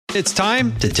It's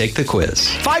time to take the quiz.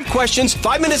 5 questions,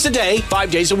 5 minutes a day,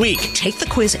 5 days a week. Take the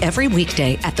quiz every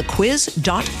weekday at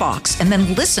thequiz.fox and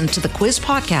then listen to the quiz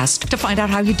podcast to find out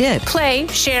how you did. Play,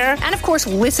 share, and of course,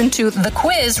 listen to The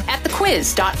Quiz at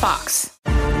thequiz.fox.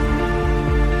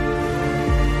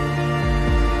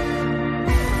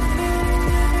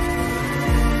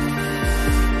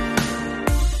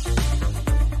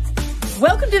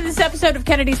 Welcome to this episode of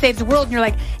Kennedy Saves the World. And you're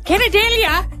like,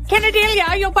 Kennedalia,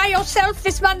 you're by yourself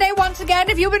this Monday once again.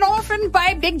 Have you been orphaned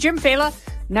by Big Jim Fela?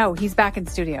 No, he's back in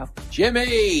studio.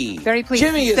 Jimmy! Very pleased.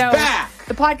 Jimmy is back!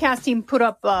 The podcast team put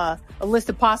up a list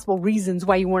of possible reasons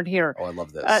why you weren't here. Oh, I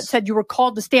love this. It said you were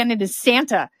called to stand in as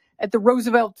Santa at the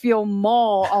Roosevelt Field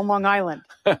Mall on Long Island.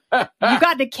 You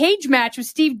got in a cage match with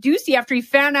Steve Ducey after he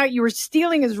found out you were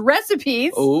stealing his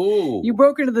recipes. Ooh. You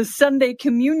broke into the Sunday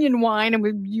communion wine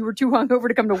and you were too hungover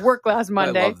to come to work last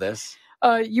Monday. I love this.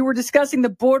 You were discussing the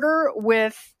border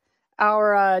with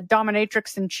our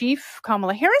dominatrix in chief,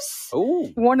 Kamala Harris.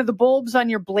 Ooh. One of the bulbs on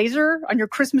your blazer, on your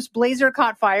Christmas blazer,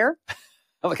 caught fire.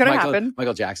 Like Could have happened.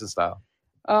 Michael Jackson style.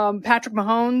 Patrick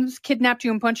Mahomes kidnapped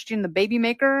you and punched you in the baby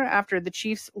maker after the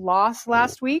Chiefs' loss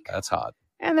last week. That's hot.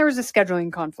 And there was a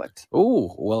scheduling conflict.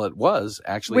 Ooh, well, it was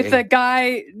actually. With a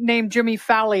guy named Jimmy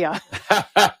Fallia.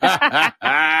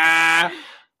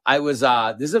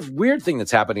 This is a weird thing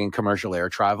that's happening in commercial air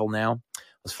travel now.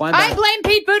 I blame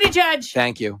Pete Buttigieg.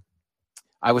 Thank you.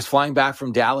 I was flying back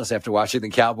from Dallas after watching the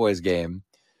Cowboys game.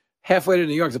 Halfway to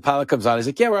New York, the pilot comes on. He's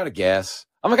like, yeah, we're out of gas.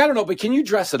 I'm like, I don't know, but can you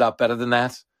dress it up better than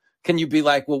that? Can you be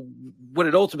like, well, what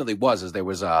it ultimately was is there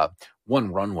was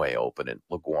one runway open in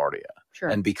LaGuardia. Sure.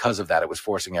 And because of that, it was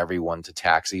forcing everyone to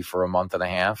taxi for a month and a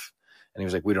half. And he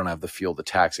was like, we don't have the fuel to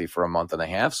taxi for a month and a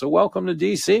half. So welcome to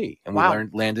D.C. And we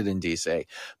landed in D.C.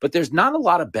 But there's not a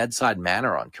lot of bedside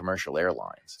manner on commercial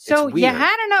airlines. So you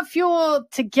had enough fuel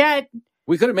to get...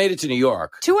 We could have made it to New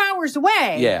York. 2 hours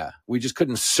away. Yeah. We just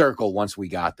couldn't circle once we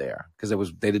got there because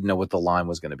they didn't know what the line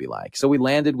was going to be like. So we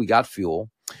landed, we got fuel.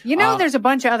 You know, there's a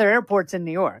bunch of other airports in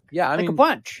New York. Yeah, I mean, a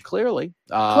bunch. Clearly.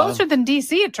 Closer than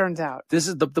D.C., it turns out. This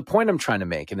is the point I'm trying to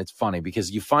make, and it's funny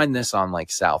because you find this on,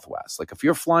 like, Southwest. Like, if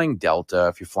you're flying Delta,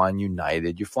 if you're flying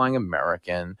United, you're flying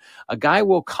American, a guy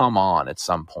will come on at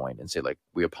some point and say, like,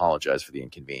 we apologize for the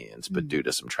inconvenience, but due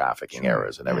to some trafficking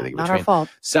errors and everything not our fault.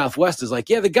 Southwest is like,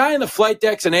 yeah, the guy in the flight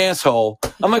deck's an asshole.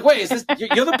 I'm like, wait,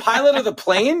 you're the pilot of the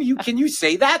plane? Can you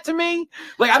say that to me?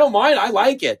 Like, I don't mind. I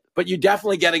like it. But you're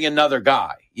definitely getting another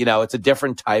guy. You know, it's a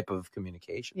different type of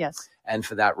communication. Yes. And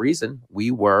for that reason,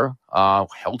 we were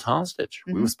held hostage.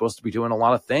 Mm-hmm. We were supposed to be doing a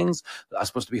lot of things. I was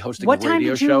supposed to be hosting a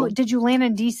radio show. What time did you land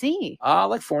in D.C.?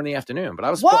 Like 4 PM. But I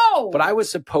was but I was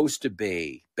supposed to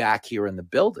be back here in the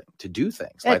building to do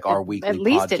things like our weekly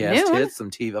podcast, hits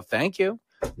some TV. Thank you.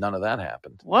 None of that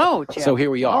happened. Whoa, Jeff. So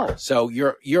here we are. So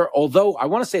you're although I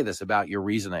want to say this about your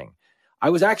reasoning. I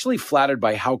was actually flattered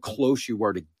by how close you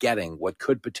were to getting what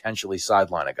could potentially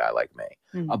sideline a guy like me.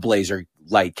 A blazer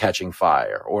light catching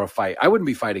fire or a fight. I wouldn't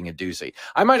be fighting a Ducey.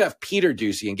 I might have Peter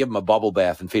Ducey and give him a bubble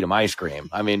bath and feed him ice cream.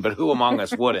 I mean, but who among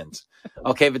us wouldn't?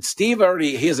 Okay, but Steve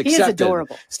he has accepted. He is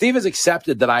adorable. Steve has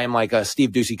accepted that I am like a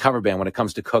Steve Ducey cover band when it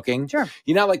comes to cooking. Sure.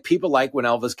 You know, like people like when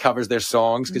Elvis covers their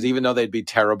songs because even though they'd be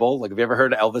terrible, like have you ever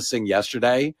heard Elvis sing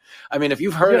Yesterday? I mean, if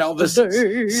you've heard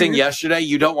Elvis sing Yesterday,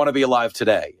 you don't want to be alive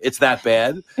today. It's that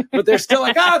bad. But they're still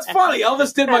like, it's funny.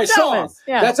 Elvis did my song.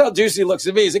 Yeah. That's how Ducey looks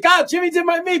at me. He's like, Jimmy did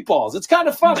my meatballs. It's kind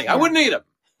of funny. I wouldn't eat them,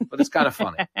 but it's kind of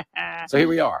funny. So here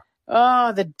we are.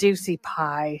 Oh, the Ducey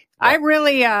pie. I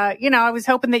really, I was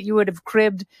hoping that you would have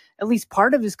cribbed at least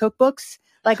part of his cookbooks.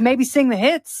 Like maybe sing the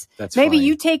hits. That's maybe funny.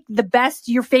 You take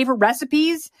your favorite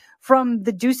recipes from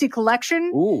the Ducey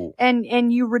collection. Ooh.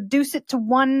 And you reduce it to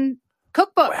one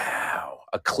cookbook. Wow.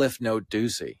 A Cliff Note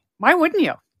Ducey. Why wouldn't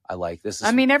you? I like this.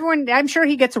 I mean, I'm sure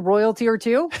he gets a royalty or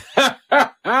two.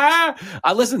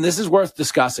 Listen, this is worth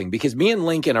discussing because me and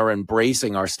Lincoln are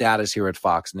embracing our status here at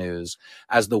Fox News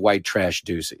as the white trash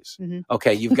Duceys. Mm-hmm.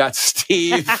 Okay, you've got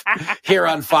Steve here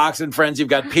on Fox and Friends. You've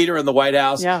got Peter in the White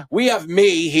House. Yeah. We have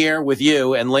me here with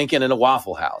you and Lincoln in a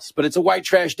Waffle House. But it's a white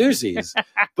trash Duceys.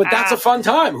 But that's a fun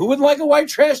time. Who wouldn't like a white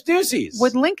trash Duceys?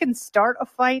 Would Lincoln start a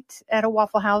fight at a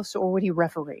Waffle House or would he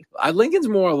referee? Lincoln's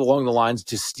more along the lines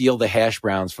to steal the hash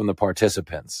browns from the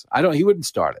participants. He wouldn't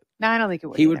start it. No, I don't think it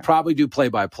would. He would probably do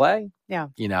play-by-play. Yeah.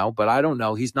 But I don't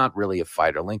know. He's not really a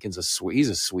fighter. Lincoln's he's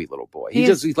a sweet little boy. He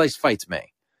likes fights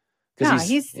me. No,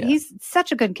 he's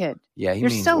such a good kid. Yeah, you're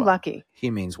so lucky. He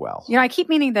means well. I keep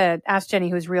meaning to ask Jenny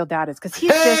who his real dad is because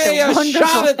he's just a wonderful...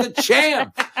 shot at the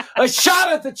champ! A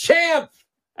shot at the champ!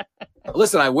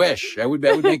 Listen, I wish it would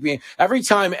make me every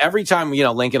time,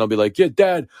 Lincoln will be like, yeah,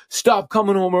 Dad, stop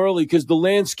coming home early because the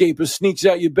landscaper sneaks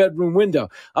out your bedroom window.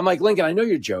 I'm like, Lincoln, I know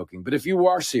you're joking, but if you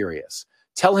are serious,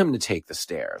 tell him to take the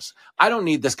stairs. I don't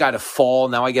need this guy to fall.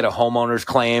 Now I get a homeowner's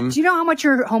claim. Do you know how much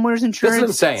your homeowner's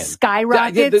insurance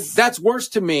skyrockets? That's worse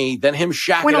to me than him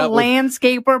shacking when up a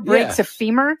landscaper breaks a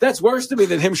femur. That's worse to me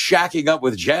than him shacking up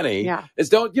with Jenny. Yeah.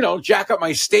 Don't jack up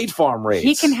my State Farm rates.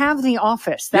 He can have the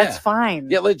office. That's fine.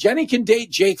 Yeah, Jenny can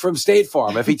date Jake from State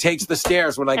Farm if he takes the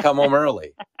stairs when I come home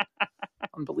early.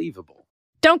 Unbelievable.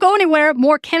 Don't go anywhere.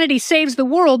 More Kennedy Saves the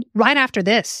World right after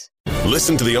this.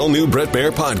 Listen to the all-new Bret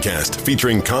Baier podcast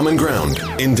featuring Common Ground,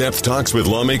 in-depth talks with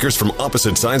lawmakers from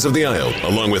opposite sides of the aisle,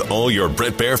 along with all your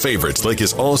Bret Baier favorites like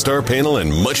his all-star panel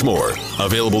and much more.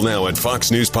 Available now at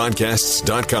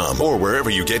foxnewspodcasts.com or wherever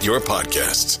you get your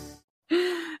podcasts.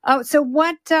 Oh, so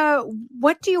what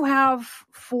do you have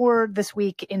for this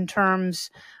week in terms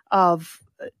of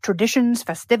traditions,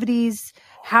 festivities?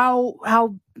 How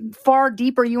far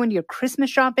deep are you into your Christmas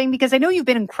shopping? Because I know you've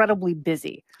been incredibly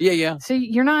busy. Yeah. So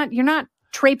you're not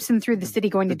traipsing through the city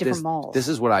going to different malls. This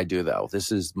is what I do, though.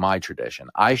 This is my tradition.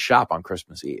 I shop on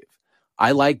Christmas Eve.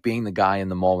 I like being the guy in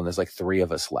the mall when there's like 3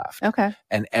 of us left. Okay.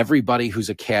 And everybody who's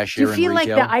a cashier do you feel in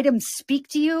retail, like the items speak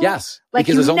to you? Yes. Like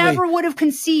you never would have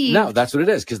conceived. No, that's what it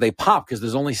is, because they pop, because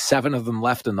there's only 7 of them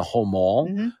left in the whole mall.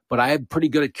 Mm-hmm. But I am pretty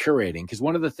good at curating, because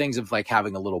one of the things of like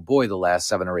having a little boy the last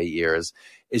 7 or 8 years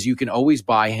is you can always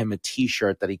buy him a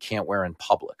T-shirt that he can't wear in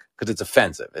public because it's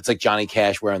offensive. It's like Johnny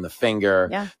Cash wearing the finger.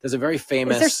 Yeah. There's a very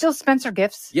famous. Is there still Spencer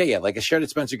Gifts? Yeah, like a shirt at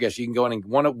Spencer Gifts. You can go in and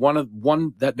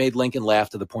one that made Lincoln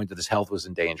laugh to the point that his health was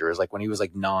in danger is like when he was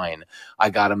like 9. I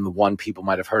got him the one people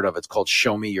might have heard of. It's called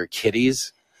 "Show Me Your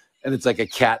Kitties." And it's like a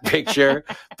cat picture,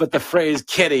 but the phrase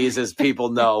kitties, as people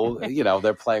know,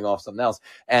 they're playing off something else.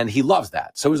 And he loves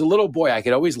that. So as a little boy, I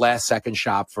could always last second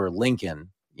shop for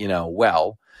Lincoln,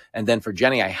 well. And then for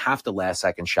Jenny, I have to last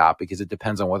second shop because it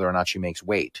depends on whether or not she makes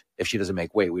weight. If she doesn't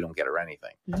make weight, we don't get her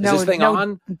anything. Is this thing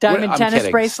on? Diamond tennis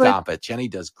bracelet? Stop it. Jenny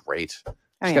does great.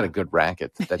 She's got a good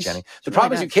racket, that Jenny. The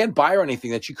problem is you can't buy her anything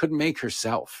that she couldn't make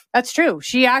herself. That's true.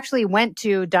 She actually went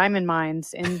to diamond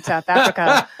mines in South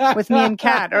Africa with me and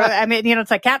Kat.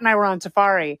 It's like Kat and I were on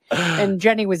safari, and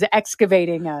Jenny was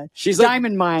excavating a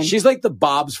diamond mine. She's like the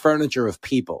Bob's Furniture of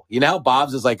people. You know how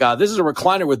Bob's is like, this is a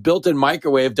recliner with built-in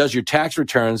microwave, does your tax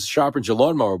returns, sharpens your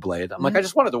lawnmower blade. I'm like, I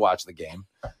just wanted to watch the game.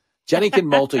 Jenny can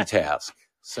multitask.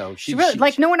 So she really,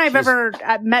 like no one I've ever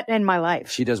met in my life.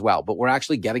 She does well, but we're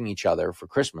actually getting each other for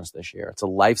Christmas this year. It's a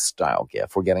lifestyle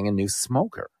gift. We're getting a new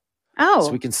smoker. Oh.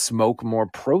 So we can smoke more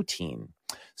protein.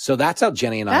 So that's how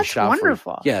Jenny and I shop. That's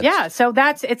wonderful. Yeah. So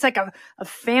it's like a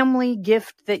family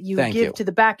gift that you give to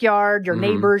the backyard, your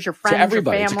neighbors, your friends, to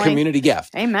everybody. Your family. It's a community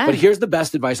gift. Amen. But here's the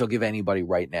best advice I'll give anybody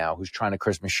right now who's trying to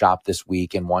Christmas shop this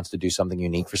week and wants to do something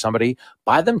unique for somebody.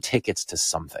 Buy them tickets to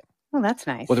something. Oh, that's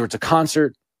nice. Whether it's a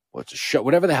concert, or it's a show,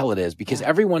 whatever the hell it is, because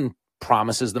everyone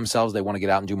promises themselves they want to get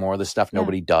out and do more of this stuff.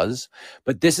 Nobody does.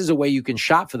 But this is a way you can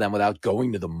shop for them without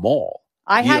going to the mall.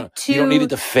 You don't need it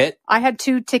to fit. I had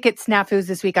 2 ticket snafus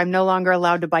this week. I'm no longer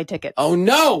allowed to buy tickets. Oh,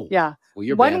 no. Yeah. Well,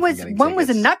 you're one was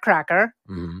a Nutcracker,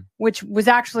 which was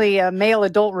actually a male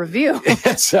adult review.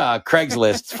 It's a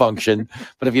Craigslist function.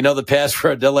 But if you know the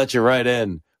password, they'll let you right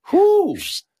in. Whoo.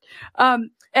 And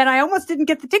I almost didn't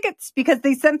get the tickets because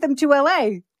they sent them to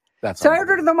LA. So I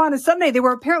ordered them on a Sunday. They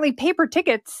were apparently paper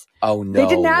tickets. Oh, no. They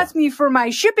didn't ask me for my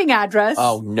shipping address.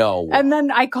 Oh, no. And then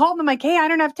I called them like, hey, I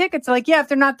don't have tickets. They're like, yeah, if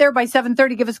they're not there by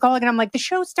 7:30, give us a call. And I'm like, the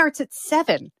show starts at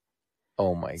 7.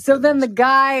 Oh, my God. So then the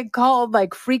guy called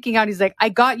like freaking out. He's like, I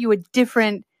got you a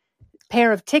different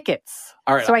pair of tickets.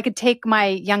 All right. So I could take my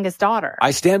youngest daughter. I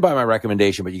stand by my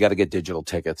recommendation, but you got to get digital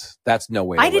tickets. That's no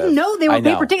way to live. Didn't know they were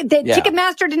paper tickets.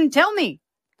 Ticketmaster didn't tell me.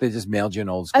 They just mailed you an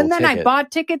old school ticket. And then I bought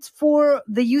tickets for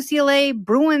the UCLA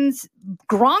Bruins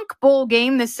Gronk Bowl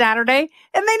game this Saturday,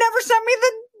 and they never sent me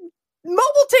the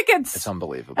mobile tickets. It's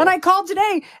unbelievable. And I called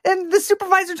today, and the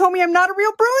supervisor told me I'm not a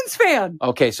real Bruins fan.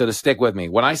 Okay, so to stick with me,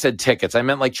 when I said tickets, I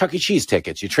meant like Chuck E. Cheese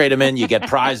tickets. You trade them in, you get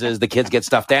prizes, the kids get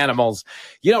stuffed animals.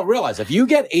 You don't realize if you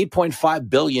get 8.5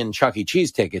 billion Chuck E.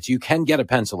 Cheese tickets, you can get a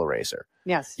pencil eraser.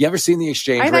 Yes. You ever seen the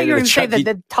exchange rate? I thought you were going to say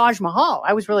the Taj Mahal.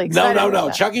 I was really excited. No.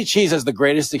 Chuck E. Cheese has the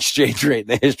greatest exchange rate in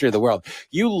the history of the world.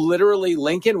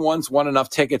 Lincoln once won enough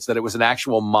tickets that it was an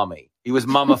actual mummy. He was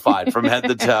mummified from head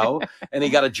to toe, and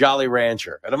he got a Jolly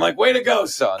Rancher. And I'm like, way to go,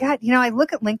 son. God, I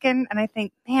look at Lincoln, and I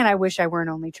think, man, I wish I were an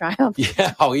only child.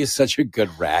 Yeah, he is such a good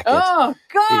racket. Oh,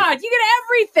 God, you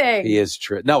get everything. He is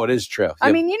true. No, it is true.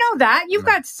 I mean, you know that. You've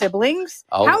got siblings.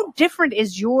 How different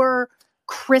is your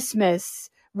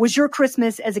Christmas was your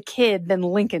Christmas as a kid than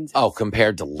Lincoln's? Oh,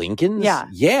 compared to Lincoln's? Yeah.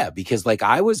 Yeah, because like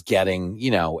I was getting,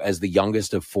 as the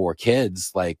youngest of 4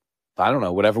 kids, like, I don't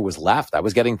know, whatever was left. I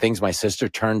was getting things my sister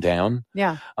turned down.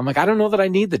 Yeah. I'm like, I don't know that I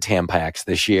need the Tampax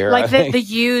this year. Like the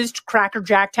used Cracker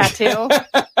Jack tattoo?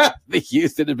 The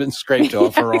used that had been scraped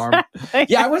off her arm.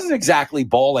 Yeah, I wasn't exactly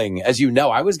bawling. As you know,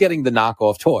 I was getting the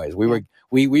knockoff toys. We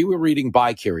were reading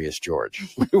By Curious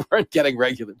George. We weren't getting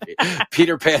regular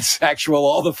Peter Pan Sexual,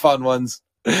 all the fun ones.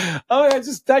 Oh, I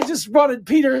just wanted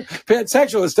Peter Pan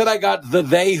Sexual. Instead, I got the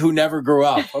They Who Never Grew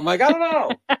Up. I'm like, I don't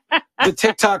know. The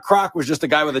TikTok croc was just a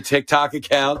guy with a TikTok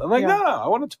account. I'm like, no, I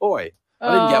want a toy.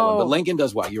 I didn't get one, but Lincoln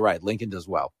does well. You're right. Lincoln does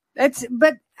well.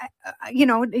 But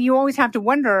you always have to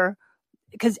wonder,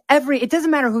 because it doesn't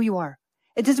matter who you are.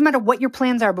 It doesn't matter what your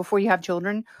plans are before you have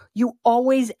children. You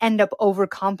always end up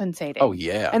overcompensating. Oh,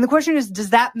 yeah. And the question is,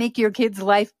 does that make your kid's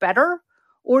life better?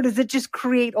 Or does it just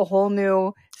create a whole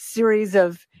new series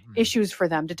of issues for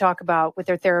them to talk about with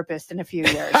their therapist in a few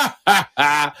years?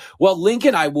 Well,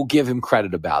 Lincoln, I will give him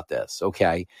credit about this,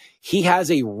 okay? He has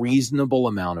a reasonable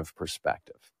amount of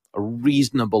perspective. He's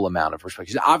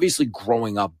obviously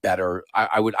growing up better.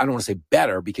 I don't want to say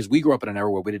better, because we grew up in an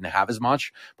era where we didn't have as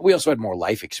much, but we also had more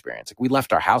life experience. Like, we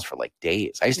left our house for like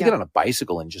days. I used to get on a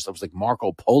bicycle and I was like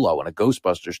Marco Polo and a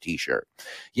Ghostbusters t-shirt,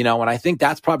 and I think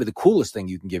that's probably the coolest thing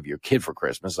you can give your kid for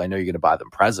Christmas. I know you're going to buy them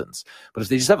presents, but if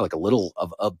they just have like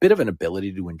a bit of an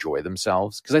ability to enjoy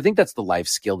themselves, because I think that's the life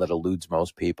skill that eludes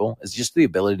most people, is just the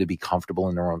ability to be comfortable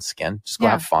in their own skin. Just go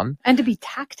have fun. And to be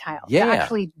tactile. To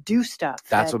actually do stuff.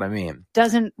 That's what I mean.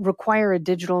 Doesn't require a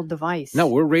digital device. No,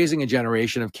 we're raising a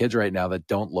generation of kids right now that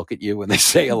don't look at you when they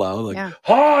say hello. Like,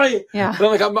 hi. Yeah. They're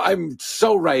like, I'm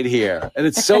so right here. And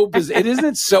it's so bizarre. Isn't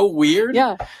it so weird?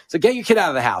 Yeah. So get your kid out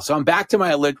of the house. So I'm back to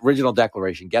my original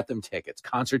declaration. Get them tickets,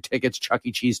 concert tickets, Chuck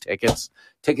E. Cheese tickets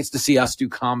to see us do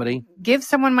comedy. Give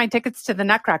someone my tickets to the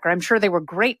Nutcracker. I'm sure they were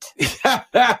great. Well,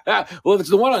 if it's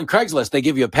the one on Craigslist, they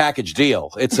give you a package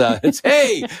deal. It's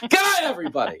hey, good night,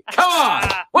 everybody. Come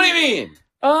on. What do you mean?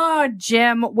 Oh,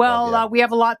 Jim. Well, we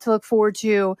have a lot to look forward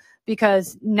to,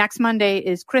 because next Monday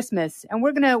is Christmas, and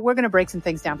we're gonna break some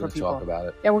things down for people. Talk about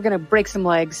it. Yeah, we're gonna break some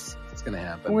legs. It's gonna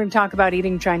happen. And we're gonna talk about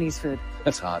eating Chinese food.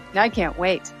 That's hot. I can't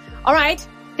wait. All right,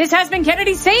 this has been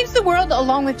Kennedy Saves the World,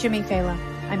 along with Jimmy Fallon.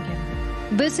 I'm Kennedy.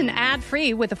 Listen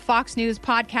ad-free with a Fox News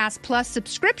Podcast Plus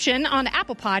subscription on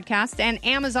Apple Podcasts, and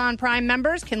Amazon Prime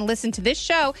members can listen to this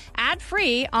show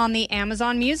ad-free on the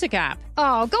Amazon Music app.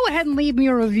 Oh, go ahead and leave me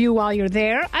a review while you're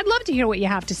there. I'd love to hear what you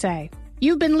have to say.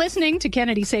 You've been listening to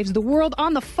Kennedy Saves the World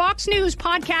on the Fox News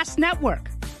Podcast Network.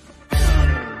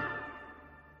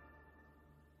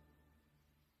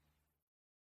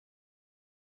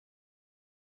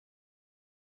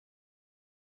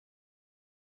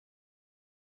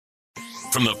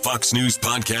 From the Fox News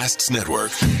Podcasts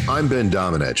Network. I'm Ben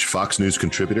Domenech, Fox News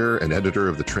contributor and editor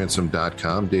of the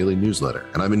Transom.com daily newsletter,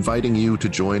 and I'm inviting you to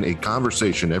join a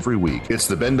conversation every week. It's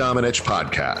the Ben Domenech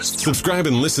Podcast. Subscribe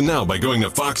and listen now by going to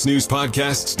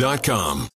foxnewspodcasts.com.